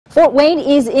Fort Wayne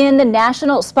is in the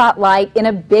national spotlight in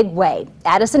a big way.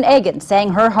 Addison Egan sang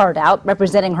her heart out,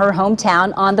 representing her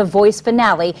hometown on The Voice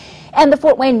finale. And the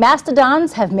Fort Wayne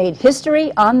Mastodons have made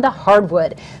history on the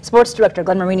hardwood. Sports Director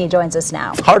Glenn Marini joins us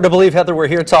now. Hard to believe, Heather, we're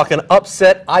here talking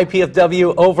upset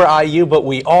IPFW over IU, but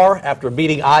we are after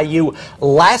beating IU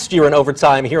last year in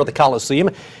overtime here at the Coliseum.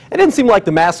 It didn't seem like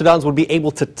the Mastodons would be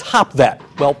able to top that.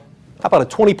 Well, how about a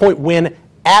 20-point win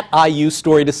at IU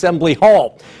Storied Assembly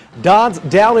Hall? Dons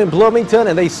down in Bloomington,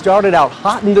 and they started out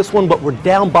hot in this one, but were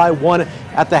down by one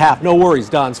at the half. No worries,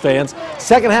 Dons fans.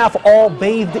 Second half, all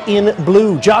bathed in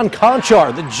blue. Jon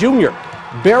Coffman, the junior,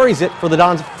 buries it for the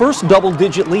Dons' first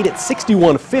double-digit lead at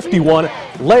 61-51.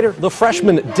 Later, the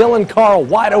freshman Dylan Carl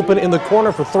wide open in the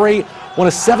corner for three. One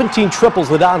of 17 triples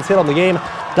the Dons hit on the game.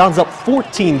 Dons up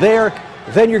 14 there.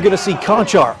 Then you're going to see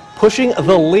Conchar pushing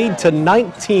the lead to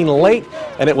 19 late,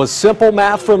 and it was simple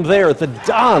math from there. The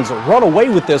Dons run away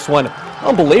with this one.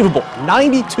 Unbelievable.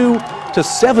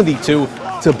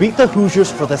 92-72 to beat the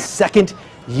Hoosiers for the second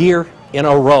year in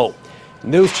a row.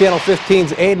 News Channel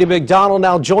 15's Andy McDonald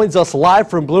now joins us live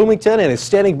from Bloomington and is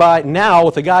standing by now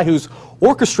with a guy who's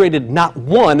orchestrated not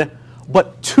one,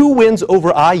 but two wins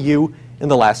over IU in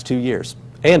the last 2 years.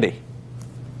 Andy.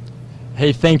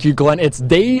 Hey, thank you, Glenn. It's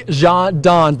Deja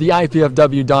Dons, the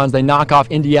IPFW Dons. They knock off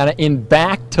Indiana in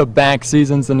back-to-back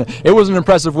seasons, and it was an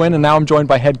impressive win, and now I'm joined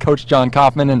by head coach Jon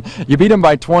Coffman, and you beat him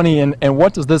by 20, and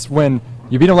what does this win,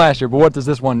 you beat him last year, but what does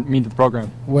this one mean to the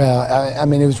program? Well, I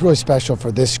mean, it was really special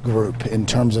for this group in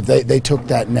terms of they took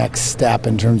that next step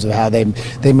in terms of how they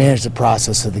managed the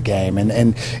process of the game.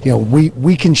 And you know,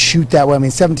 we can shoot that way. I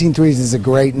mean, 17 threes is a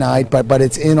great night, but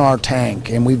it's in our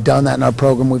tank, and we've done that in our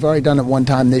program. We've already done it one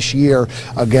time this year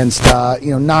against,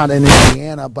 you know, not in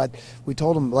Indiana, but we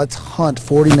told them, let's hunt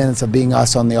 40 minutes of being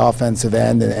us on the offensive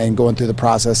end and going through the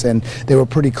process, and they were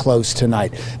pretty close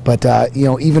tonight. But, you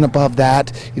know, even above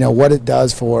that, you know, what it does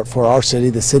for our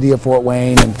city, the city of Fort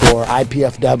Wayne, and for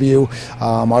IPFW,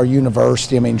 our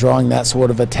university, I mean, drawing that sort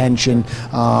of attention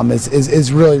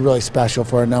is really, really special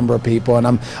for a number of people. And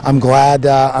I'm glad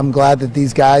that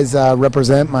these guys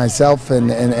represent myself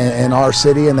and our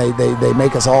city, and they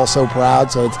make us all so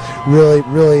proud. So it's really,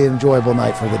 really enjoyable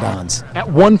night for the Dons. At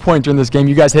one point during this game,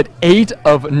 you guys hit 8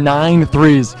 of 9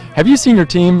 threes. Have you seen your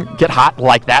team get hot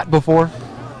like that before?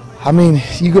 I mean,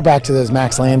 you go back to those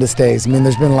Max Landis days. I mean,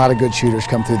 there's been a lot of good shooters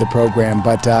come through the program,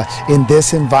 but in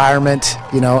this environment,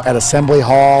 you know, at Assembly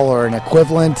Hall or an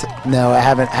equivalent, no, I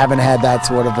haven't had that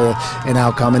sort of an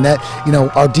outcome. And that, you know,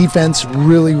 our defense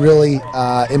really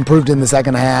improved in the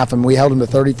second half, and we held them to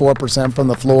 34% from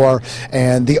the floor.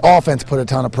 And the offense put a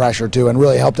ton of pressure too, and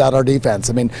really helped out our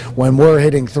defense. I mean, when we're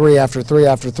hitting three after three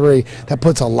after three, that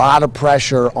puts a lot of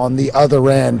pressure on the other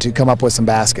end to come up with some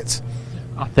baskets.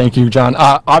 Thank you, Jon.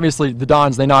 Obviously, the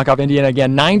Dons, they knock off Indiana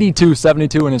again,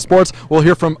 92-72. And in sports, we'll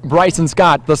hear from Bryce and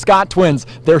Scott, the Scott twins.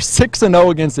 They're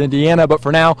 6-0 against Indiana. But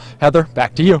for now, Heather,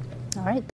 back to you. All right.